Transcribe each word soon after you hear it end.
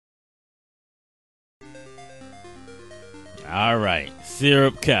All right,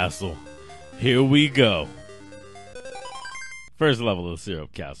 Syrup Castle. Here we go. First level of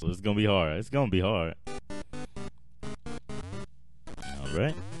Syrup Castle. It's gonna be hard. It's gonna be hard. All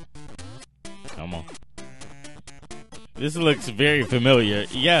right. Come on. This looks very familiar.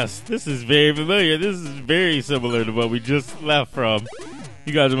 Yes, this is very familiar. This is very similar to what we just left from.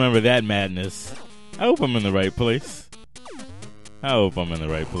 You guys remember that madness. I hope I'm in the right place. I hope I'm in the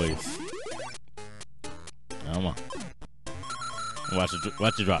right place. Come on. Watch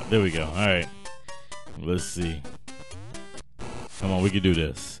it drop. There we go. All right. Let's see. Come on, we can do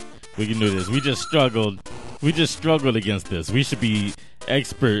this. We can do this. We just struggled. We just struggled against this. We should be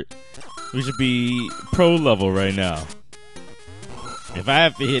expert. We should be pro level right now. If I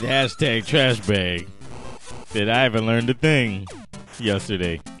have to hit hashtag trash bag, then I haven't learned a thing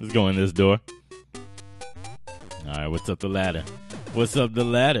yesterday. Let's go in this door. All right, what's up the ladder? What's up the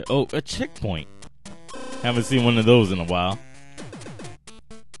ladder? Oh, a checkpoint. Haven't seen one of those in a while.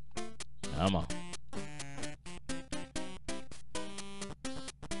 Come on.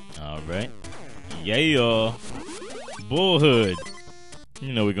 All right. Yeah. Bullhood.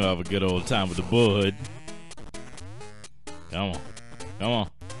 You know we're going to have a good old time with the bullhood. Come on. Come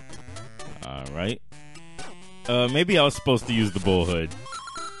on. All right. Maybe I was supposed to use the bullhood.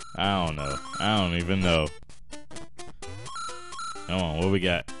 I don't know. I don't even know. Come on. What we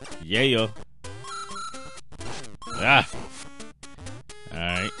got? Yeah. Ah. All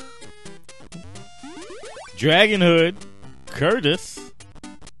right. Dragon Hood. Curtis.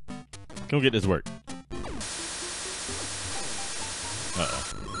 Come get this work.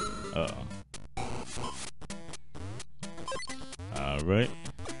 Uh-oh. All right.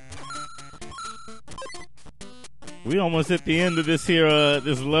 We almost hit the end of this here,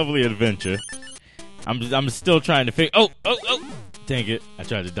 this lovely adventure. I'm still trying to figure. Oh! Dang it! I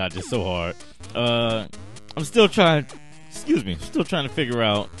tried to dodge it so hard. I'm still trying. Excuse me. Still trying to figure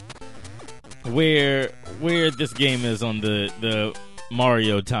out where this game is on the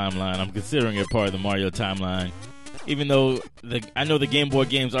Mario timeline. I'm considering it part of the Mario timeline. Even though I know the Game Boy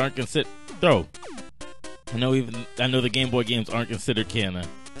games aren't considered. I know the Game Boy games aren't considered canon.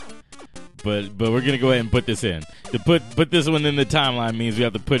 But we're gonna go ahead and put this in. To put this one in the timeline means we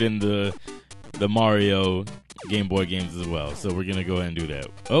have to put in the Mario Game Boy games as well. So we're gonna go ahead and do that.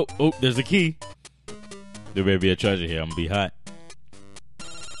 Oh, there's a key. There may be a treasure here. I'm gonna be hot.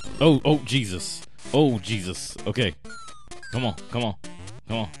 Oh Jesus. Oh Jesus. Okay. Come on.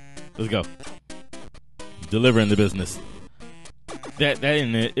 Let's go. Delivering the business. That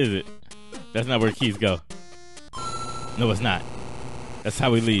ain't it, is it? That's not where keys go. No, it's not. That's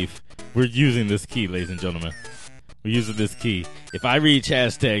how we leave. We're using this key, ladies and gentlemen. We're using this key. If I reach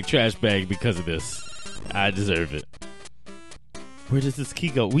hashtag trash bag because of this, I deserve it. Where does this key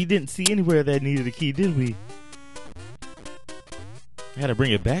go? We didn't see anywhere that needed a key, did we? I gotta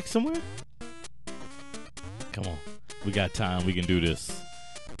bring it back somewhere? Come on. We got time. We can do this.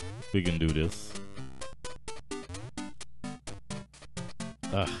 We can do this.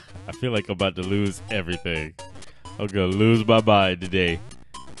 I feel like I'm about to lose everything. I'm gonna lose my mind today.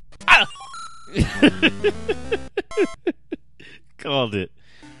 Ah! Called it.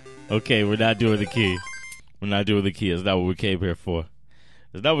 Okay, we're not doing the key. We're not doing the key. That's not what we came here for.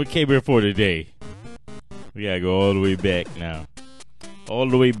 That's not what we came here for today. We gotta go all the way back now. All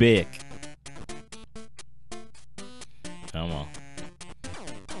the way back. Come on.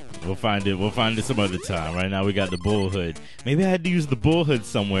 We'll find it. We'll find it some other time. Right now we got the bullhood. Maybe I had to use the bullhood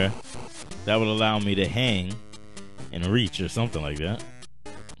somewhere. That would allow me to hang and reach or something like that.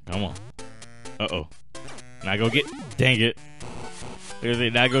 Come on. Uh-oh. Not gonna get... Dang it. Seriously,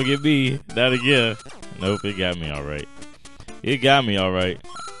 not gonna get me. Not again. Nope, it got me all right. It got me all right.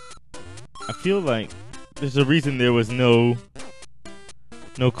 I feel like there's a reason there was no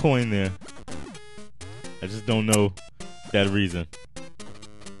coin there. I just don't know that reason.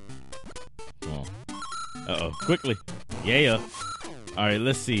 Come on. Uh-oh. Quickly. Yeah. All right,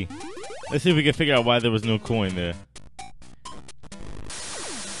 let's see. Let's see if we can figure out why there was no coin there.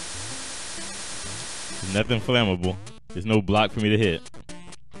 Nothing flammable. There's no block for me to hit.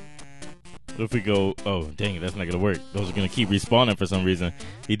 What if we go... Oh, dang it. That's not going to work. Those are going to keep respawning for some reason.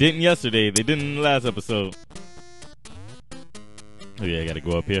 He didn't yesterday. They didn't in the last episode. Oh, yeah. I got to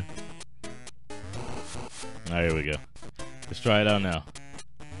go up here. All right, here we go. Let's try it out now.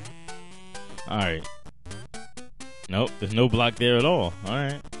 All right. Nope. There's no block there at all. All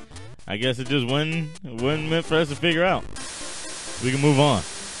right. I guess it just wasn't meant for us to figure out. We can move on.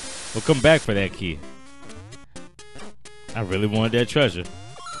 We'll come back for that key. I really wanted that treasure.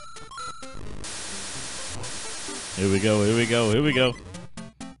 Here we go, here we go, here we go.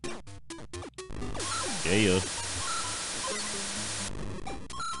 Yeah.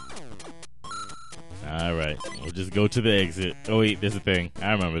 Alright, we'll just go to the exit. Oh wait, there's a thing.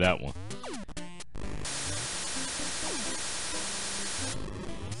 I remember that one.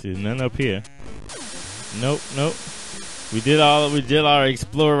 See, none up here. Nope. We did our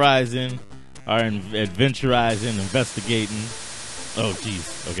explorizing, our adventurizing, investigating. Oh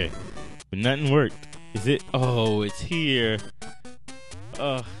jeez, okay. But nothing worked. Is it? Oh, it's here.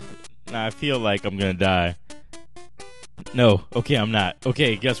 Nah, I feel like I'm gonna die. No, okay, I'm not.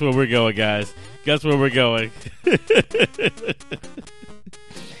 Okay, guess where we're going, guys. Guess where we're going. This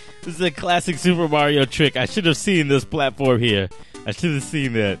is a classic Super Mario trick. I should have seen this platform here. I should have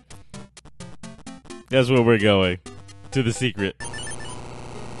seen that. That's where we're going. To the secret.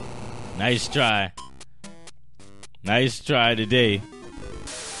 Nice try. Nice try today.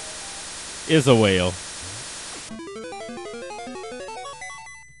 Is a whale.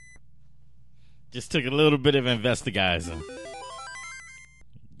 Just took a little bit of investigizing.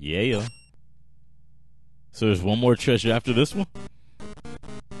 Yeah. So there's one more treasure after this one?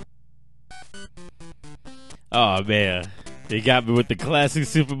 Oh man. They got me with the classic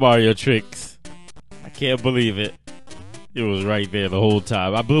Super Mario tricks. I can't believe it. It was right there the whole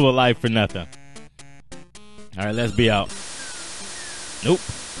time. I blew a life for nothing. Alright, let's be out. Nope.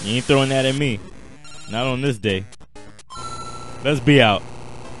 You ain't throwing that at me. Not on this day. Let's be out.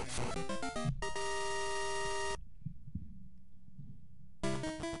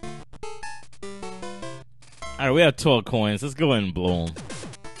 Alright, we have 12 coins. Let's go ahead and blow them.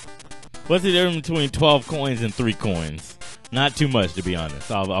 What's the difference between 12 coins and 3 coins? Not too much, to be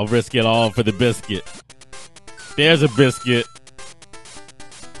honest. I'll risk it all for the biscuit. There's a biscuit.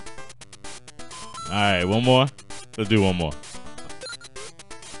 Alright, one more. Let's do one more.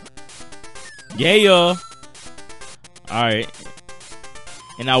 Yeah. Alright.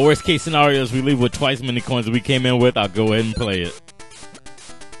 In our worst case scenarios, we leave with twice as many coins as we came in with. I'll go ahead and play it.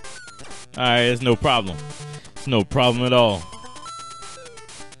 Alright, it's no problem. It's no problem at all.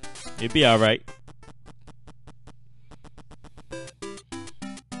 It'd be alright.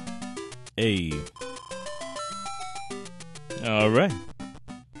 Hey. Alright.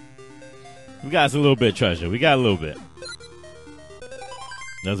 We got us a little bit of treasure. We got a little bit.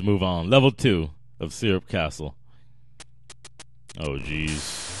 Let's move on. Level 2 of Syrup Castle. Oh,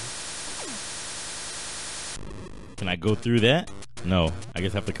 jeez. Can I go through that? No. I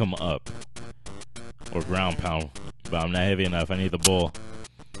guess I have to come up. Or ground pound. But I'm not heavy enough. I need the bull.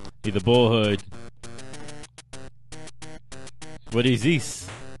 Need the bull hood. What is this?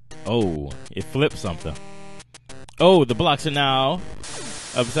 Oh, it flipped something. Oh, the blocks are now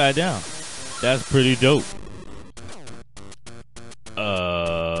upside down. That's pretty dope.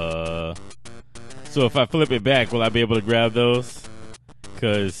 So if I flip it back, will I be able to grab those?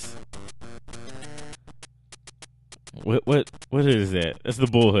 Cause what is that? That's the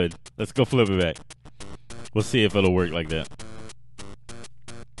bull hood. Let's go flip it back. We'll see if it'll work like that.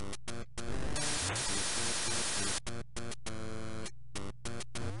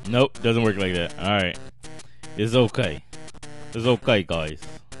 Nope, doesn't work like that. Alright. It's okay. It's okay, guys.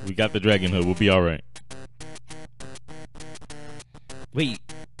 We got the dragon hood. We'll be alright. Wait.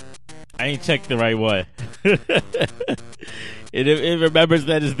 I ain't checked the right one. It remembers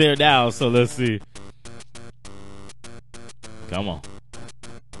that it's there now, so let's see. Come on.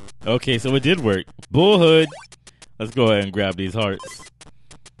 Okay, so it did work. Bull hood. Let's go ahead and grab these hearts.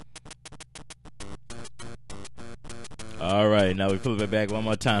 Alright, now we flip it back one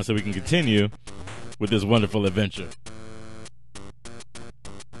more time so we can continue with this wonderful adventure.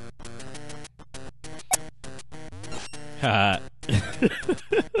 Haha.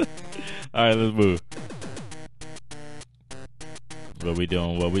 Alright, let's move. What we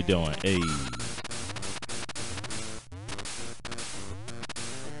doing? What we doing? Hey.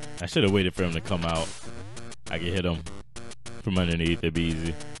 I should have waited for him to come out. I could hit him from underneath. It'd be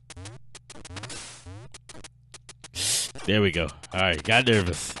easy. There we go. Alright, got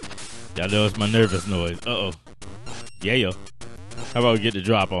nervous. Y'all know it's my nervous noise. Uh-oh. Yeah, yo. How about we get the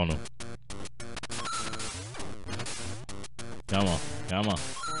drop on him? Come on. Come on.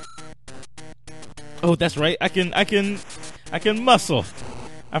 Oh, that's right. I can muscle.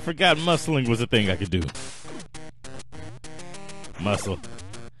 I forgot muscling was a thing I could do. Muscle.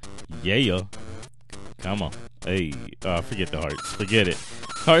 Yeah, yo. Come on. Hey. Forget the hearts. Forget it.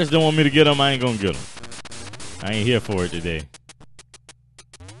 Hearts don't want me to get them. I ain't gonna get them. I ain't here for it today.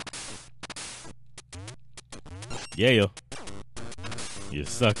 Yeah, yo. You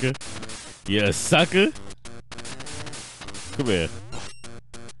sucker. You a sucker. Come here.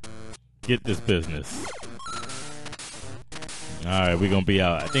 Get this business. Alright, we're gonna be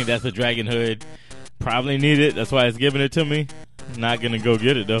out. I think that's the dragon hood. Probably need it. That's why it's giving it to me. Not gonna go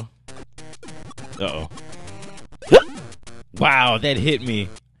get it though. Uh-oh. Wow, that hit me.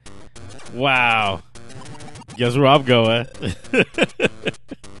 Wow. Guess where I'm going?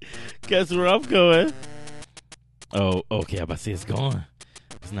 Guess where I'm going? Oh, okay. I'm about to say it's gone.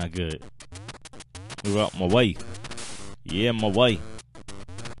 It's not good. Move out my way. Yeah, my way.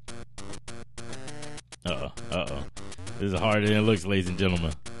 Uh-oh. This is harder than it looks, ladies and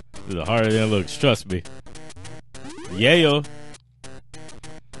gentlemen. This is harder than it looks. Trust me. Yeah, yo.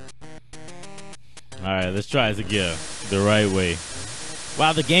 Alright, let's try this again. The right way.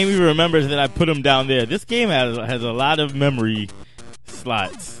 Wow, the game even remembers that I put them down there. This game has a lot of memory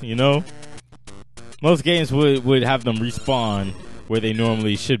slots, you know? Most games would have them respawn where they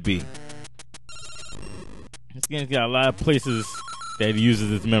normally should be. This game's got a lot of places that it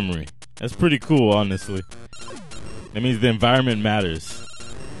uses its memory. That's pretty cool, honestly. That means the environment matters.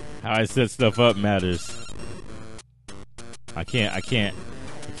 How I set stuff up matters. I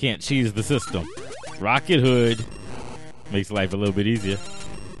can't cheese the system. Rocket Hood makes life a little bit easier.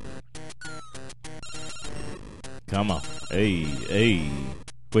 Come on. Hey.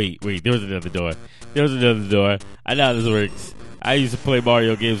 Wait, there's another door. I know how this works. I used to play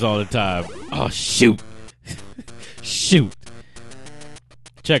Mario games all the time. Oh, shoot. Shoot.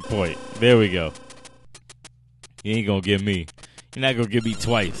 Checkpoint. There we go. You ain't gonna get me. You're not gonna get me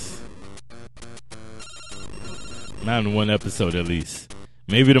twice. Not in one episode, at least.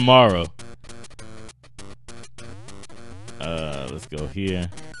 Maybe tomorrow. Let's go here.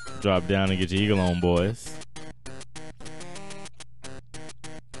 Drop down and get your eagle on, boys.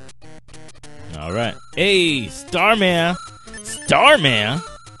 All right. Hey, Starman. Come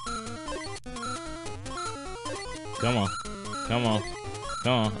on.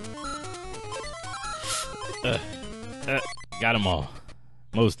 Got them all.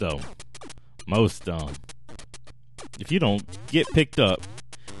 Most of them. If you don't get picked up,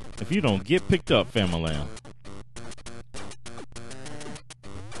 family.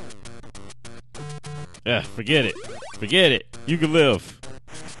 Forget it. You can live.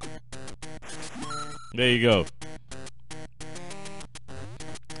 There you go.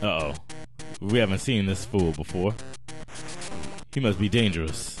 Uh-oh. We haven't seen this fool before. He must be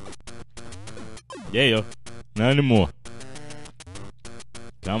dangerous. Yeah, yo. Not anymore.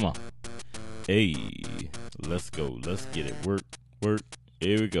 Come on. Hey. Let's go. Let's get it. Work.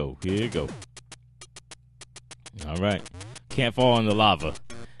 Here we go. All right. Can't fall in the lava.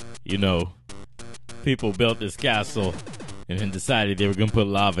 You know, people built this castle and then decided they were going to put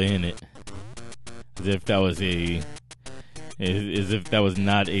lava in it. As if that was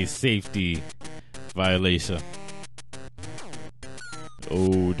not a safety violation.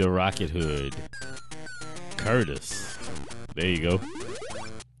 Oh, the Rocket Hood. Curtis. There you go.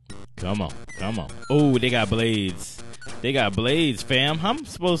 Come on. Oh, they got blades. Fam. I'm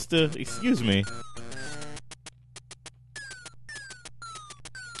supposed to... Excuse me.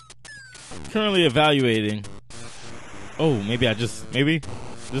 Currently evaluating. Oh, maybe just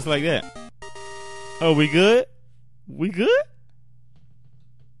like that. Oh, we good?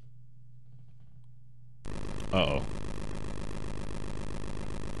 Uh-oh.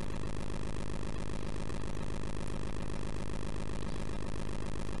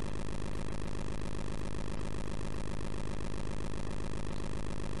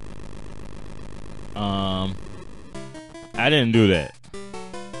 I didn't do that.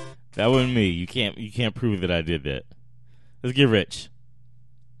 That wasn't me. You can't prove that I did that. Let's get rich.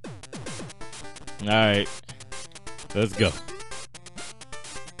 All right. Let's go.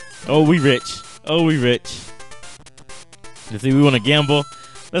 Oh, we rich. Let's see, we want to gamble.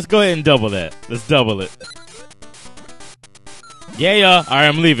 Let's go ahead and double that. Let's double it. Yeah. All right,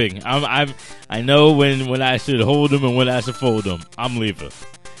 I'm leaving. I know when I should hold them and when I should fold them. I'm leaving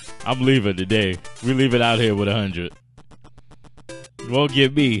today. We leave it out here with 100. You won't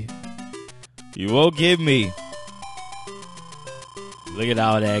get me. Look at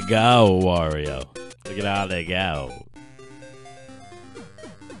all that go, Wario. Look at all that go.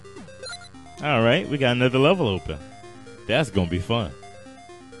 All right, we got another level open. That's going to be fun.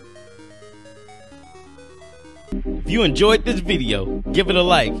 If you enjoyed this video, give it a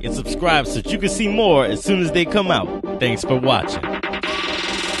like and subscribe so that you can see more as soon as they come out. Thanks for watching.